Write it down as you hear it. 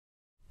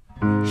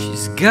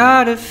She's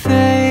got a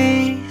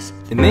face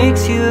that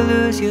makes you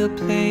lose your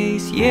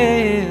place,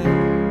 yeah.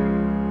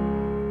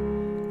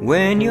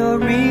 When you're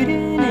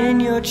reading in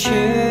your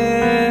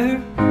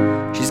chair,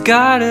 she's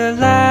got a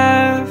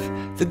laugh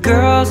the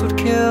girls would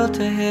kill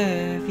to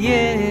have,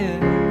 yeah.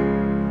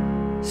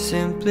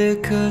 Simply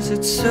 'cause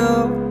it's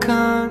so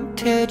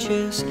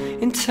contagious.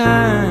 In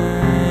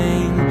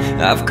time,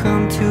 I've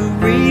come to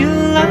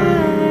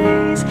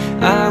realize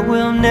I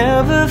will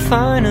never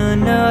find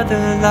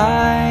another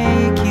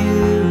like you.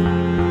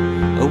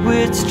 Oh,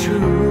 it's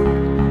true,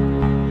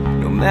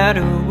 no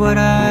matter what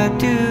I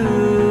do.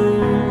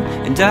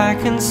 And I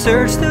can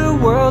search the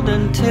world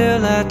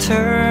until I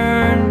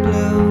turn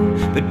blue.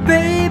 But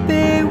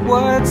baby,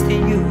 what's the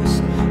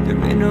use? There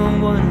ain't no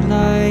one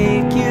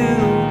like you.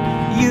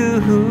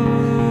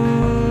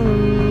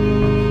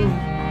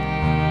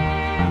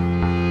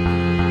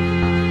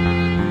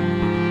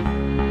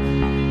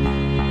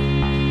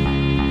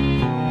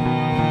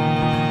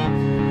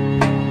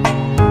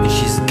 And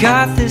she's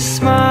got this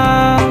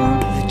smile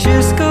that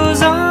just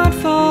goes on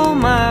for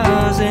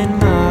miles and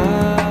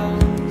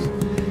miles,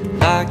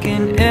 like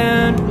an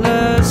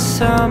endless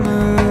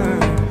summer.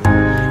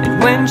 And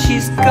when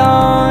she's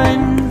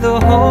gone, the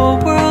whole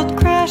world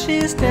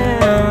crashes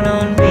down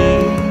on me.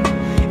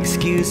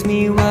 Excuse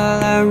me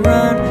while I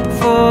run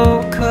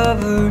for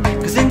cover,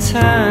 'cause in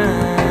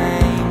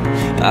time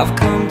I've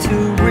come to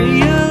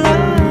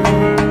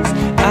realize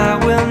I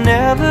will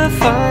never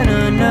find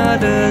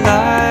another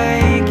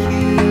like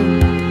you.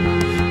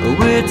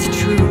 Oh, it's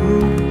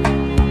true,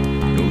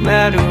 no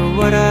matter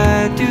what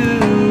I do.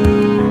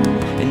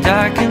 And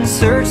I can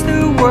search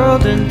the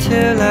world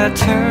until I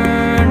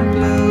turn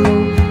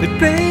blue. But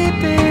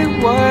baby,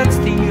 what's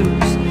the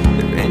use?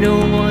 There ain't no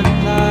one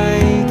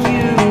like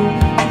you.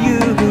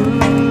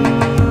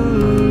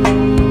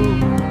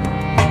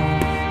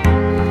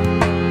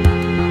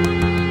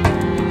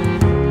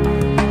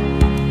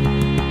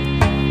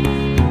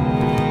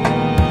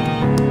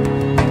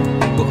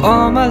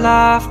 All my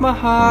life my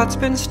heart's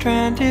been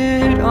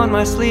stranded, on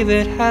my sleeve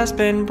it has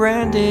been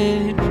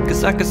branded.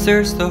 'Cause I could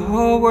search the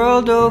whole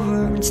world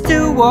over and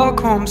still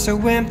walk home so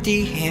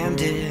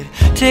empty-handed.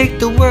 Take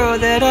the world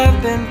that I've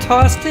been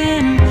tossed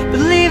in,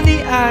 believe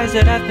the eyes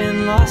that I've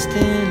been lost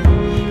in.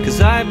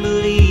 'Cause I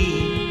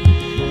believe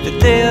that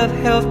they have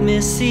helped me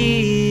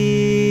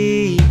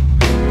see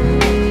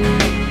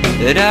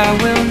that I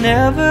will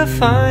never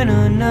find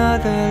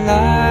another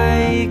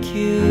like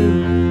you.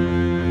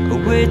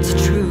 Oh, it's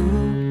true,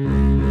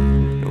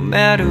 no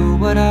matter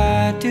what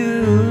I do.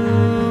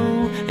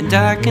 And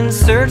I can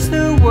search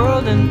the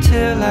world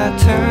until I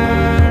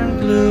turn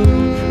blue.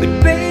 But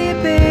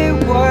baby,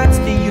 what's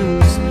the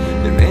use?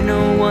 There ain't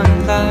no one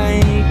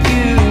like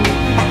you.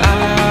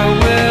 I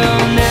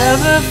will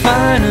never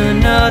find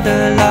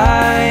another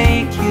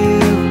like you.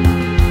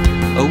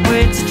 Oh,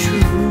 it's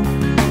true,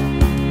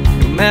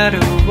 no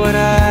matter what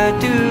I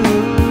do.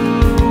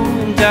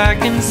 And I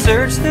can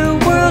search the